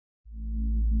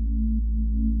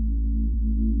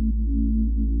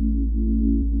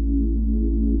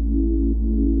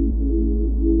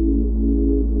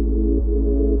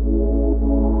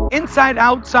inside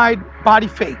outside body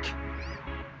fake.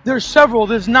 There's several,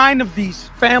 there's 9 of these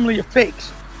family of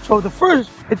fakes. So the first,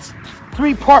 it's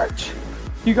 3 parts.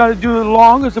 You got to do it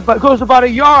long, it goes about a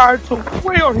yard. So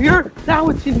way over here, now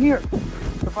it's in here,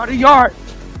 about a yard.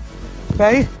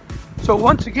 Okay, so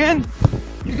once again,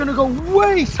 you're gonna go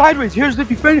way sideways. Here's the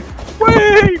defender,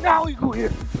 way, now you go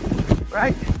here,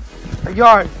 right? A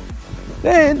yard.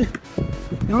 Then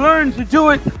you learn to do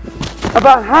it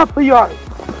about half a yard,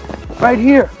 right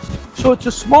here. So it's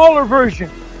a smaller version.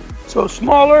 So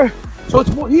smaller, so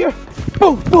it's more here,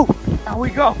 boom, boom, now we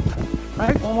go.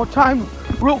 Right, one more time,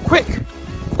 real quick.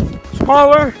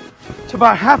 Smaller, it's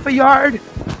about half a yard,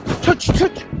 touch,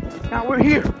 touch. Now we're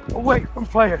here, away from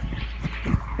player.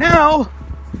 Now,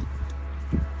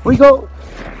 we go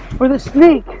for the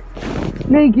snake.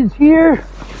 Snake is here,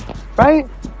 right?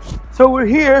 So we're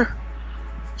here.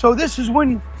 So this is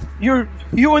when you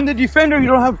and the defender, you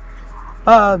don't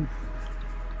have,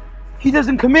 he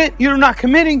doesn't commit, you're not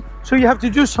committing, so you have to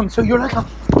do something. So you're like,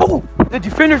 boom, the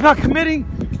defender's not committing,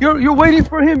 you're waiting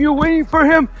for him, you're waiting for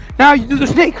him. Now you do the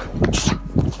snake,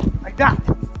 like that.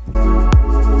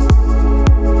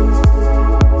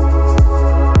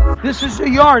 This is a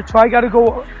yard, so I gotta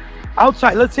go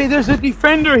outside. Let's say there's a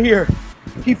defender here.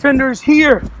 Defender's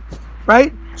here,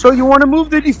 right? So you wanna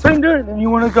move the defender, and then you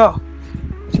wanna go.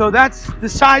 So that's the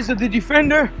size of the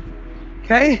defender,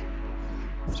 okay?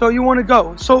 So you wanna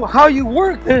go. So how you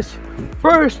work this,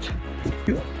 first,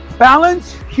 you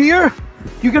balance here.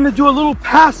 You're gonna do a little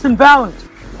pass and balance.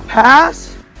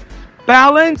 Pass,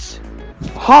 balance,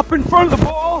 hop in front of the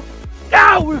ball.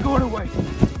 Now we're going away.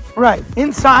 Right,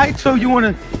 inside, so you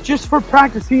wanna, just for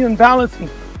practicing and balancing.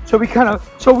 So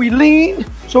we lean,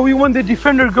 so we want the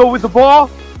defender to go with the ball.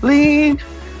 Lean,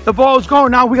 the ball is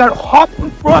going. Now we gotta hop in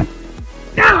front.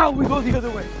 Now we go the other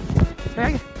way,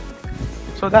 okay?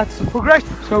 So that's the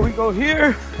progression. So we go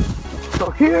here,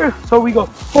 so we go,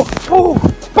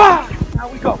 bah! Now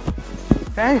we go,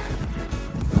 okay?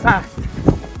 Fast,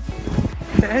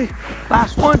 okay?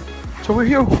 Last one, so we're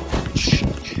here, and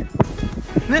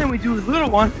then we do a little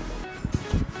one,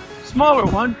 smaller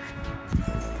one,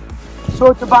 so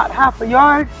it's about half a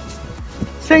yard.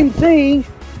 Same thing,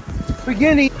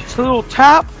 beginning, just a little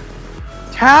tap,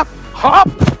 tap, hop,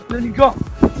 then you go,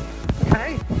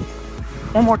 okay?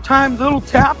 One more time, little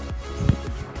tap,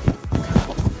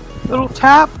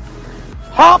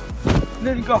 hop, and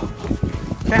then you go,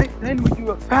 okay? Then we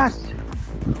do a fast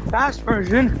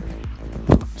version.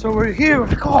 So we're here, we're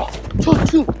like,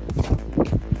 two,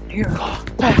 here,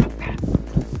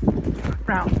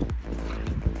 round,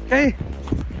 okay?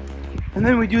 And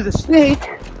then we do the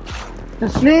snake. The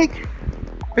snake,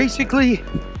 basically,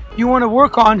 you want to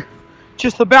work on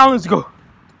just the balance go.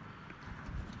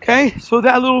 Okay, so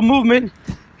that little movement,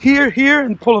 here,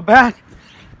 and pull it back.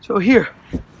 So here,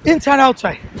 inside,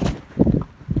 outside.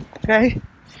 Okay,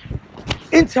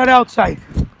 inside, outside.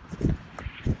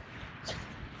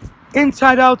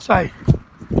 Inside, outside.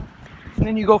 And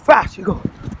then you go fast, you go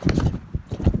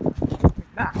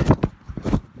like that.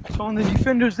 So when the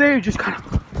defender's there, you just kind of,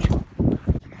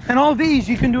 and all these,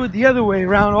 you can do it the other way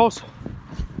around also,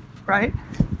 right?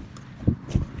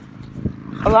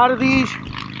 A lot of these,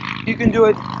 you can do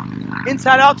it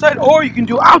inside, outside, or you can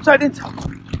do outside, inside.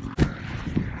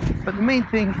 But the main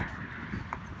thing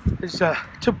is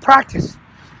to practice.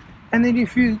 And then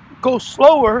if you go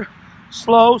slower,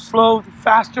 slow,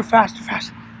 faster,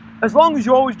 as long as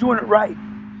you're always doing it right.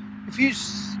 If you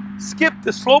skip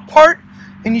the slow part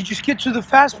and you just get to the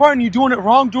fast part and you're doing it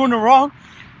wrong,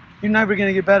 you're never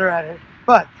gonna get better at it.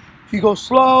 But if you go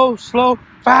slow,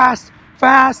 fast,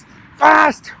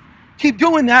 keep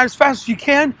doing that as fast as you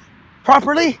can,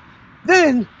 properly,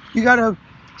 then you gotta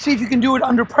see if you can do it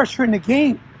under pressure in the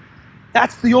game.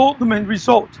 That's the ultimate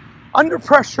result. Under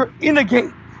pressure in a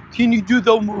game, can you do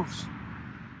those moves?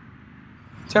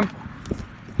 Simple.